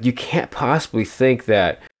that, like you can't possibly think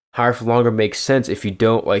that higher for longer makes sense if you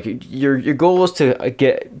don't like your goal is to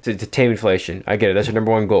get to tame inflation. I get it. That's your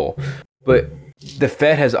number one goal. But the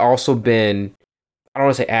Fed has also been, I don't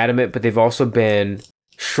want to say adamant, but they've also been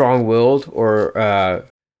strong-willed or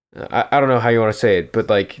I don't know how you want to say it, but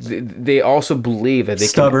like they also believe that they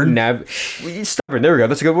stubborn. Stubborn. There we go.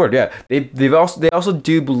 That's a good word. Yeah. They also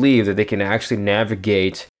do believe that they can actually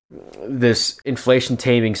navigate this inflation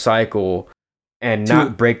taming cycle and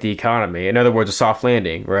not break the economy. In other words, a soft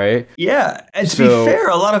landing, right? Yeah, and to be fair,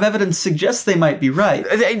 a lot of evidence suggests they might be right.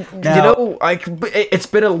 It's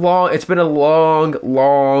been a long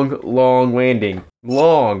landing.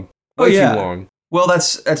 Way too long. Well,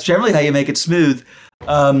 that's generally how you make it smooth.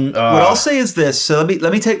 What I'll say is this. So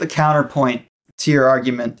let me take the counterpoint to your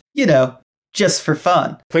argument. Just for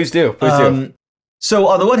fun. Please do. So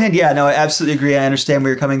on the one hand, I absolutely agree. I understand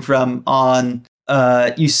where you're coming from on.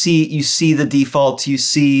 You see the defaults, you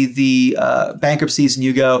see the bankruptcies, and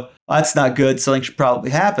you go, that's not good. Something should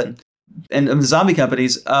probably happen. And the zombie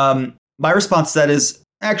companies, my response to that is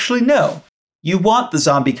actually no. You want the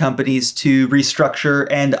zombie companies to restructure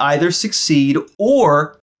and either succeed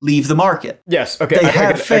or leave the market. Yes. Okay. They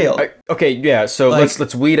have failed. Okay. Yeah. So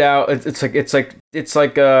let's weed out. It's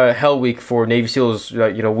like Hell Week for Navy SEALs.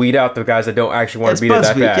 Weed out the guys that don't actually want to beat it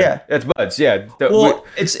that bad. Yeah. That's BUD/S. Yeah.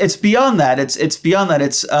 It's beyond that. It's beyond that.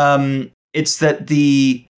 It's that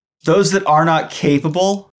those that are not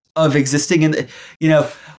capable of existing in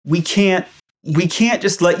we can't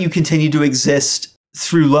just let you continue to exist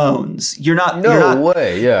through loans. You're not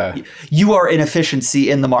way. Yeah. You are inefficiency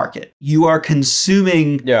in the market. You are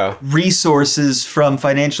consuming resources from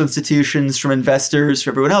financial institutions, from investors,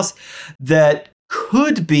 from everyone else that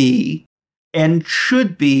could be and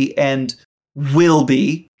should be and will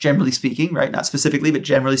be, generally speaking, right? Not specifically, but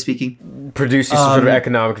generally speaking, producing some sort of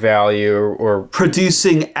economic value or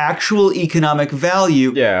producing actual economic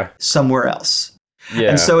value somewhere else.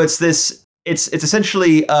 Yeah. And so it's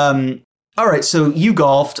essentially all right, so you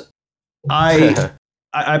golfed. I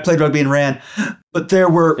played rugby and ran, but there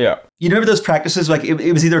were you remember those practices like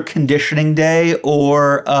it was either conditioning day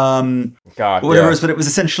or whatever it was, but it was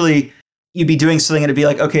essentially you'd be doing something and it'd be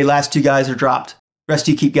like, okay, last two guys are dropped, rest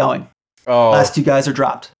of you keep going. Last two guys are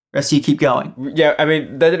dropped, rest of you keep going. Yeah, I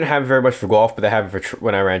mean that didn't happen very much for golf, but that happened for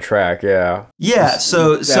when I ran track. So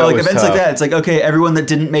like events like that, it's like, okay, everyone that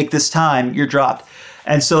didn't make this time, you're dropped.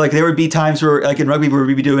 And so, like, there would be times where, like in rugby, where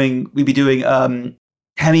we'd be doing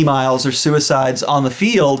hemi miles or suicides on the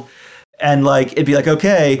field, and like it'd be like,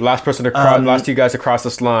 okay, last person to cross, last two guys across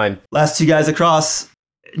this line, last two guys across,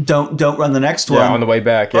 don't run the next one. Yeah, on the way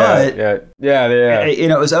back. Yeah.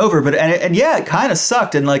 It was over, but it kind of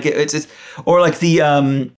sucked, and like it's or like the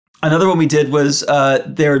another one we did was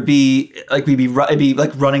there would be like it'd be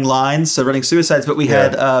like running lines, so running suicides, but we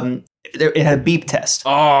had it had a beep test.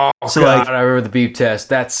 Oh, so God, I remember the beep test.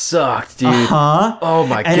 That sucked, dude. Oh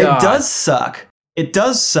my God. And it does suck. It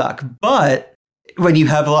does suck. But when you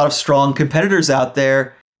have a lot of strong competitors out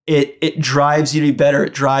there, it drives you to be better.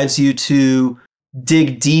 It drives you to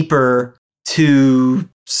dig deeper, to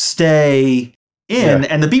stay in.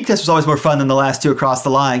 And the beep test was always more fun than the last two across the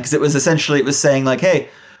line because it was saying like, hey,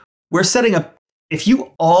 we're setting up, if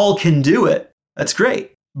you all can do it, that's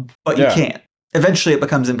great, but you can't. Eventually, it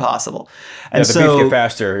becomes impossible. And the beeps get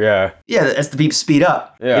faster, Yeah, as the beeps speed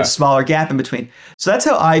up, it's a smaller gap in between. So that's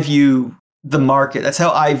how I view the market. That's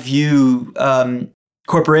how I view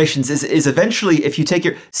corporations is eventually, if you take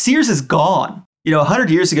Sears is gone. 100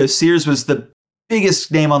 years ago, Sears was the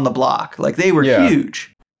biggest name on the block. Like they were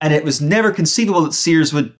huge. And it was never conceivable that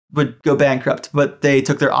Sears would go bankrupt, but they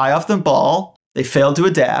took their eye off the ball. They failed to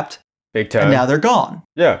adapt. Big time. And now they're gone.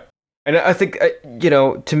 Yeah. And I think,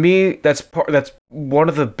 to me, that's one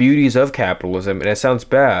of the beauties of capitalism, and it sounds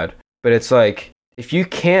bad, but it's like, if you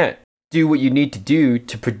can't do what you need to do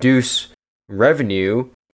to produce revenue,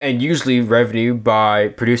 and usually revenue by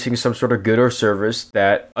producing some sort of good or service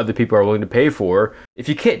that other people are willing to pay for, if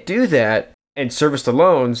you can't do that and service the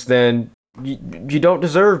loans, then you don't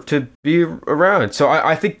deserve to be around. So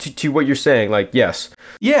I think to what you're saying, like, yes.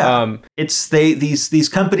 Yeah. It's these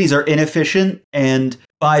companies are inefficient, and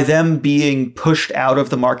by them being pushed out of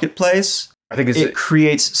the marketplace, I think it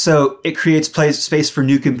creates space for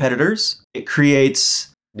new competitors. It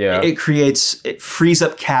frees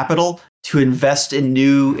up capital to invest in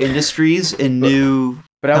new industries, new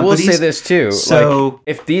But I will say this too. So, like,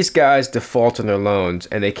 if these guys default on their loans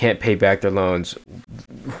and they can't pay back their loans,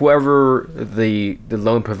 whoever the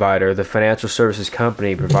loan provider, the financial services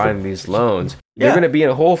company providing these loans, they're going to be in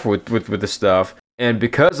a hole with the stuff. And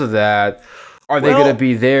because of that, are they going to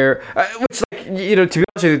be there? Which, like, to be honest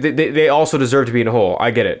with you, they also deserve to be in a hole.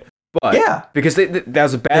 I get it. But because that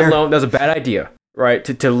was a bad loan, that was a bad idea, right?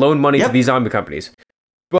 To loan money to these zombie companies.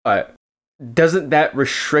 But doesn't that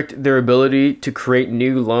restrict their ability to create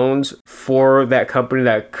new loans for that company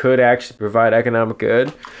that could actually provide economic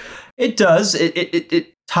good? It does.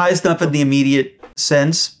 It ties them up in the immediate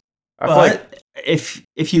sense. But if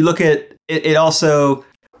you look at it also,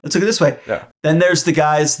 let's look at it this way. Yeah. Then there's the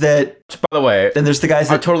guys that. By the way, then there's the guys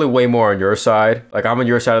that. I'm totally way more on your side. Like, I'm on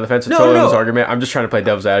your side of the fence. In this argument. I'm just trying to play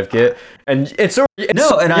devil's advocate, and so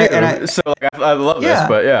I love this,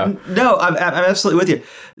 but yeah. No, I'm absolutely with you.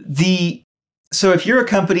 So if you're a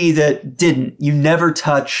company that you never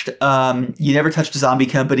touched a zombie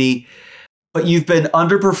company, but you've been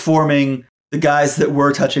underperforming the guys that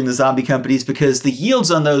were touching the zombie companies because the yields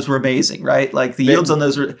on those were amazing, right? Like the yields on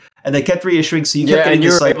those were, and they kept reissuing. So you kept getting and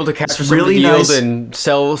you're able to capture some really yield and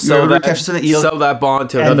sell that bond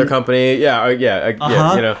to another company.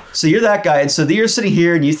 Yeah. So you're that guy, and so you're sitting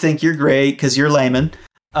here and you think you're great because you're layman.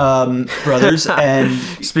 Brothers, and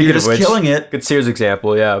speaking you're just of which, killing it. Good Sears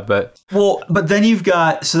example, but then you've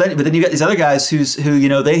got these other guys who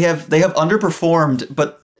they have underperformed,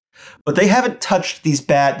 but they haven't touched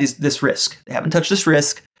this risk. They haven't touched this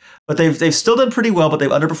risk, but they've still done pretty well. But they've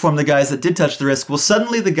underperformed the guys that did touch the risk. Well,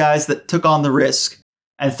 suddenly the guys that took on the risk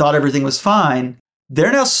and thought everything was fine, they're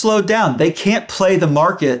now slowed down. They can't play the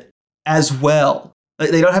market as well.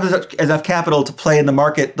 They don't have enough capital to play in the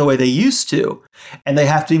market the way they used to. And they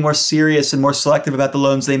have to be more serious and more selective about the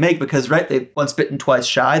loans they make because, right, they've once bitten, twice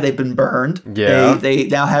shy. They've been burned. Yeah. They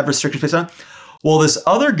now have restrictions based on. Well, this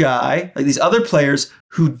other guy, like these other players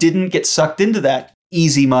who didn't get sucked into that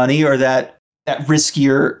easy money or that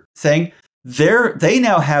riskier thing, they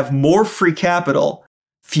now have more free capital,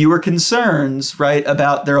 fewer concerns, right,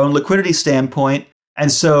 about their own liquidity standpoint.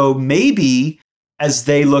 And so maybe as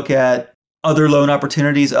they look at other loan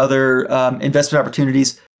opportunities, other investment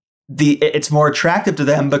opportunities, it's more attractive to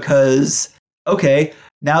them because, okay,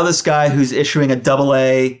 now this guy who's issuing a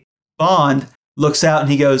AA bond looks out and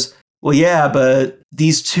he goes, well, yeah, but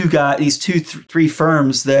these three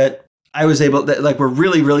firms that I was able that were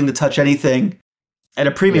really willing to touch anything at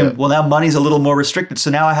a premium. Yeah. Well, now money's a little more restricted, so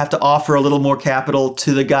now I have to offer a little more capital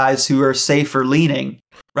to the guys who are safer leaning,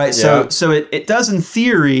 right? Yeah. So it does in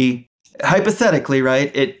theory, hypothetically,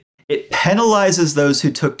 right? It penalizes those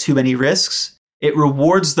who took too many risks. It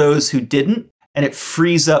rewards those who didn't, and it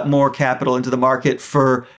frees up more capital into the market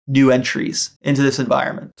for new entries into this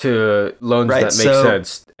environment. To loans that make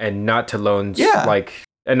sense, and not to loans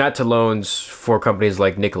not to loans for companies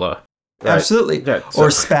like Nikola. Right? Absolutely. Yeah, or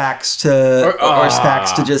SPACs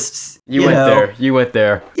to just you went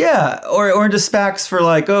there. Yeah, or into SPACs for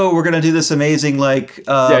like, oh, we're gonna do this amazing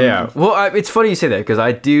Well, it's funny you say that because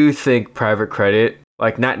I do think private credit.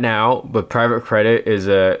 Like, not now, but private credit is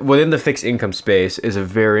within the fixed income space is a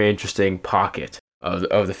very interesting pocket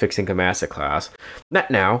of the fixed income asset class. Not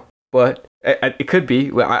now, but it could be.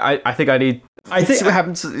 I think see what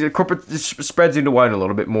happens. Corporate spreads need to widen a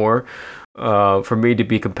little bit more for me to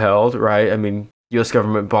be compelled, right? I mean, U.S.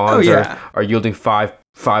 government bonds are yielding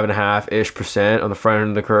 5.5% on the front end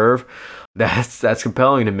of the curve. That's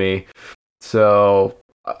compelling to me. So.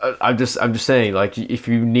 I'm just saying, like, if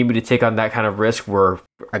you need me to take on that kind of risk where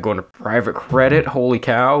I go into private credit, holy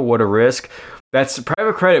cow, what a risk. That's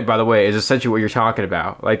private credit, by the way, is essentially what you're talking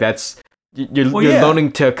about. Like, you're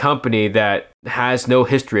loaning to a company that has no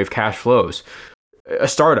history of cash flows. a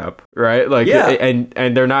startup, right? Like, Yeah.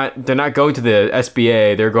 and they're not going to the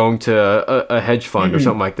SBA, they're going to a hedge fund or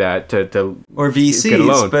something like that to or get a VCs,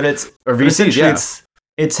 loan. but it's Or but VCs, essentially yeah.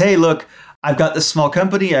 it's hey, look, I've got this small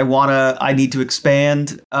company. I need to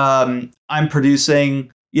expand. I'm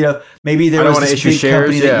producing. Maybe there I don't was want to this issue big shares.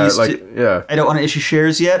 company that Yeah, used like to. yeah. I don't want to issue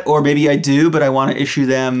shares yet, or maybe I do, but I want to issue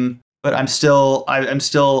them. But I'm still I'm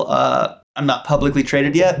not publicly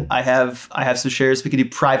traded yet. I have some shares. We can do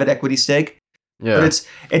private equity stake. Yeah. But it's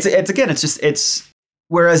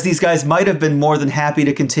whereas these guys might have been more than happy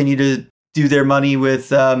to continue to do their money with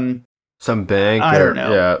Some bank. I or, don't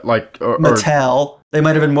know. Yeah, like or Mattel. They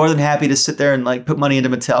might have been more than happy to sit there and like put money into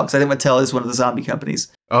Mattel, because I think Mattel is one of the zombie companies.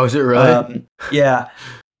 oh, is it really? Yeah.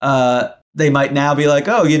 They might now be like,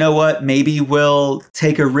 oh, you know what? Maybe we'll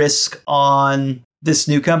take a risk on this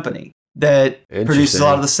new company that produces a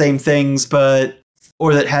lot of the same things,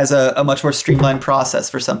 or that has a much more streamlined process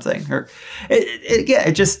for something. Or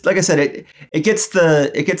it just, like I said, it gets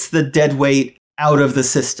the dead weight out of the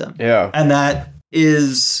system. Yeah. And that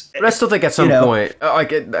is, But I still think at some point,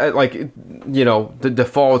 the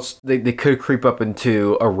defaults they could creep up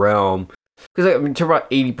into a realm, because I mean, to about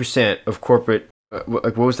 80% of corporate, like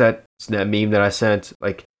what was that meme that I sent?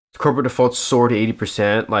 Like corporate defaults soar to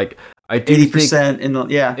 80%. Like I do 80% in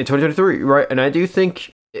 2023, right? And I do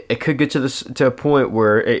think it could get to a point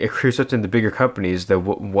where it creeps up into the bigger companies, the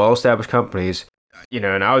well-established companies,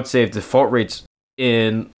 and I would say if default rates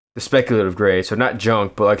in the speculative grade, so not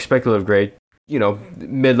junk, but like speculative grade,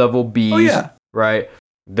 mid-level Bs, right?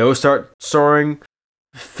 Those start soaring.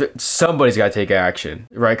 Somebody's got to take action,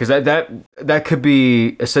 right? Because that could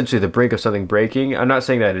be essentially the brink of something breaking. I'm not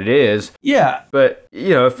saying that it is, but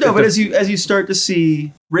as you start to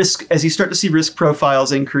see risk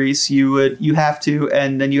profiles increase, you have to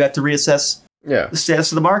reassess the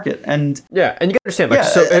status of the market, and you gotta understand, like,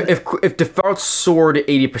 so if defaults soared to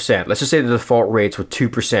 80%, let's just say the default rates were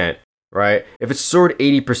 2%, right? If it soared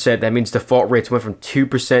 80%, that means default rates went from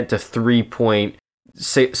 2% to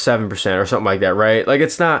 3.7% or something like that, right? Like,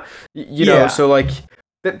 it's not, so like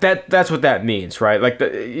that's what that means, right? Like,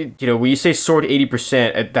 when you say soared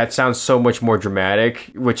 80%, that sounds so much more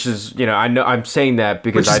dramatic, which is, I know I'm saying that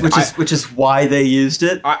because which is why they used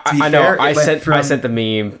it. I know I sent the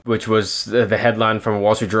meme, which was the headline from a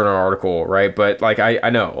Wall Street Journal article, right? But like I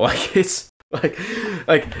know, like, it's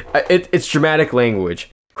it's dramatic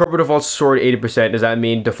language. Corporate defaults soared 80%. Does that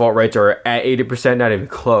mean default rates are at 80%? Not even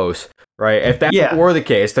close, right? If that were the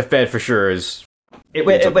case, the Fed for sure is. It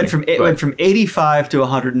went from 85 to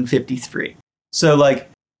 153. So like,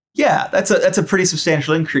 that's a pretty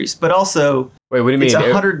substantial increase. But also, wait, what do you mean?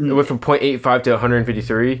 It went from 0.85 to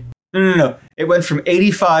 153. No. It went from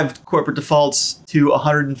 85 corporate defaults to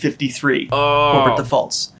 153 corporate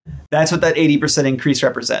defaults. That's what that 80% increase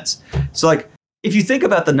represents. So like, if you think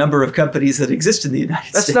about the number of companies that exist in the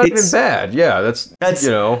United States, that's not even bad. Yeah, that's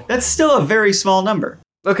still a very small number.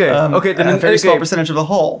 Okay. Then a very small percentage of the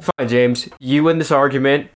whole. Fine, James. You win this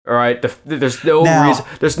argument. All right. There's no reason.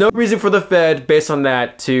 There's no reason for the Fed, based on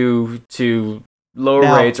that, to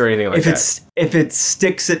lower rates or anything like that. If it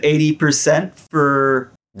sticks at 80%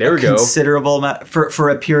 for considerable amount for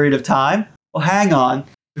a period of time, well, hang on,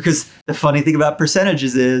 because the funny thing about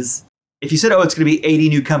percentages is, if you said, it's going to be 80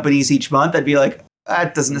 new companies each month, I'd be like,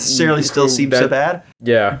 that doesn't necessarily still seem so bad.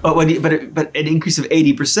 Yeah. But but an increase of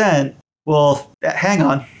 80%. Well, hang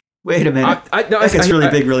on. Wait a minute. That gets really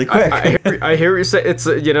big really quick. I hear you say it's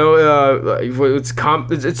it's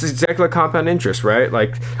exactly like compound interest, right?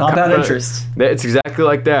 Like compound interest. It's exactly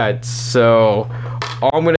like that. So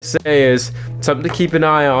all I'm gonna say is something to keep an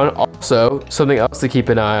eye on. Also, something else to keep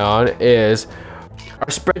an eye on is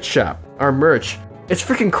our spread shop, our merch. It's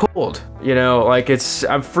freaking cold, like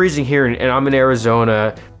I'm freezing here and I'm in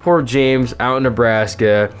Arizona. Poor James out in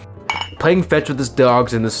Nebraska, playing fetch with his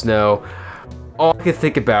dogs in the snow. All I can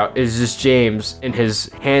think about is just James in his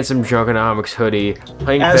handsome Drunkonomics hoodie,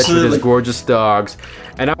 playing fetch with his gorgeous dogs.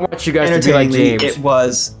 And I want you guys to be like James. It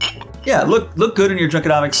was, look good in your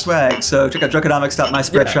Drunkonomics swag. So check out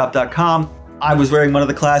drunkonomics.myspreadshop.com. I was wearing one of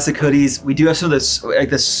the classic hoodies. We do have some of this, like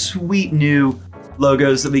the sweet new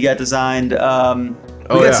logos that we got designed.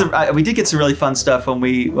 We did get some really fun stuff when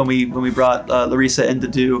we brought Larissa in to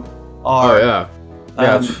do our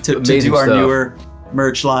to do our newer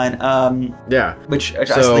merch line, which I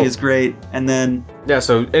think is great. And then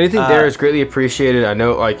so anything there is greatly appreciated. I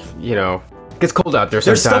know, like, it gets cold out there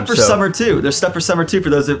sometimes. There's stuff for summer too. For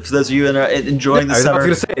those of you enjoying the summer. I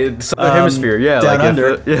was gonna say Southern Hemisphere, down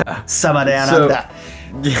under. Summer down under.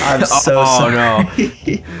 I'm so sorry. No.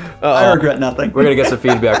 I regret nothing. We're gonna get some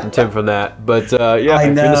feedback from Tim from that. But yeah, I if you're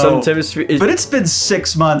in the know. Southern Hemisphere, But it's been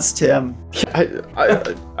 6 months, Tim. I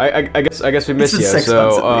guess we miss been you. 6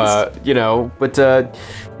 So months at you know, but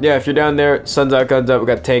yeah, if you're down there, sun's out, guns up. We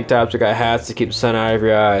got tank tops, we got hats to keep the sun out of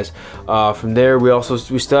your eyes. From there, we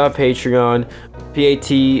still have Patreon,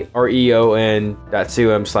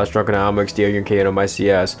 patreon.com/drunkenomics,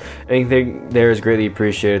 DRUNKNOMICS. Anything there is greatly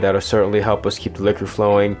appreciated. That'll certainly help us keep the liquor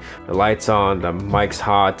flowing, the lights on, the mics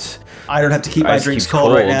hot. I don't have to keep my Ice drinks keeps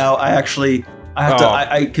cold right cold. now. I have to.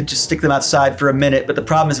 I could just stick them outside for a minute, but the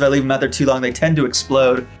problem is if I leave them out there too long, they tend to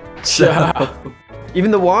explode. So, Even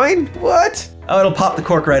the wine? What? oh, it'll pop the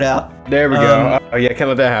cork right out. There we go. Oh yeah, can't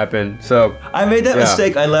let that happen. So I made that Yeah.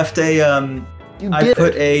 mistake. I left a. I did?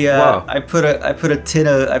 put a. Wow. I put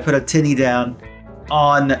a tinny down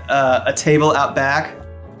on a table out back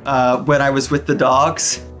when I was with the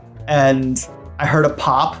dogs, and I heard a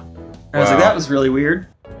pop. And I was like, Wow. that was really weird.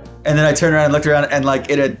 And then I turned around and looked around, and like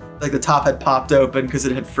it had, like the top had popped open because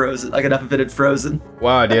it had frozen. Like enough of it had frozen.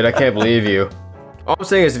 Wow, dude, I can't believe you. All I'm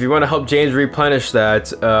saying is, if you want to help James replenish that,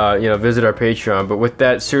 visit our Patreon. But with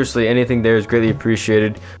that, seriously, anything there is greatly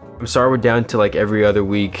appreciated. I'm sorry we're down to like every other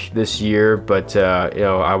week this year, but I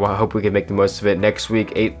hope we can make the most of it. Next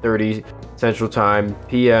week, 8:30 Central Time,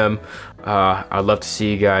 PM. I'd love to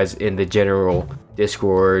see you guys in the general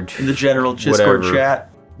Discord. In the general Discord Whatever.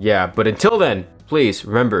 chat. Yeah, but until then, please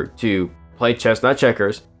remember to play chess, not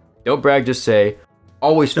checkers. Don't brag, just say.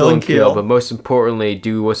 Always Fill fill and and kill, kill. but most importantly,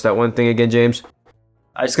 do what's that one thing again, James?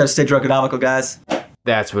 I just gotta stay drunkonomical, guys.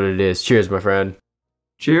 That's what it is. Cheers, my friend.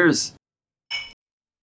 Cheers.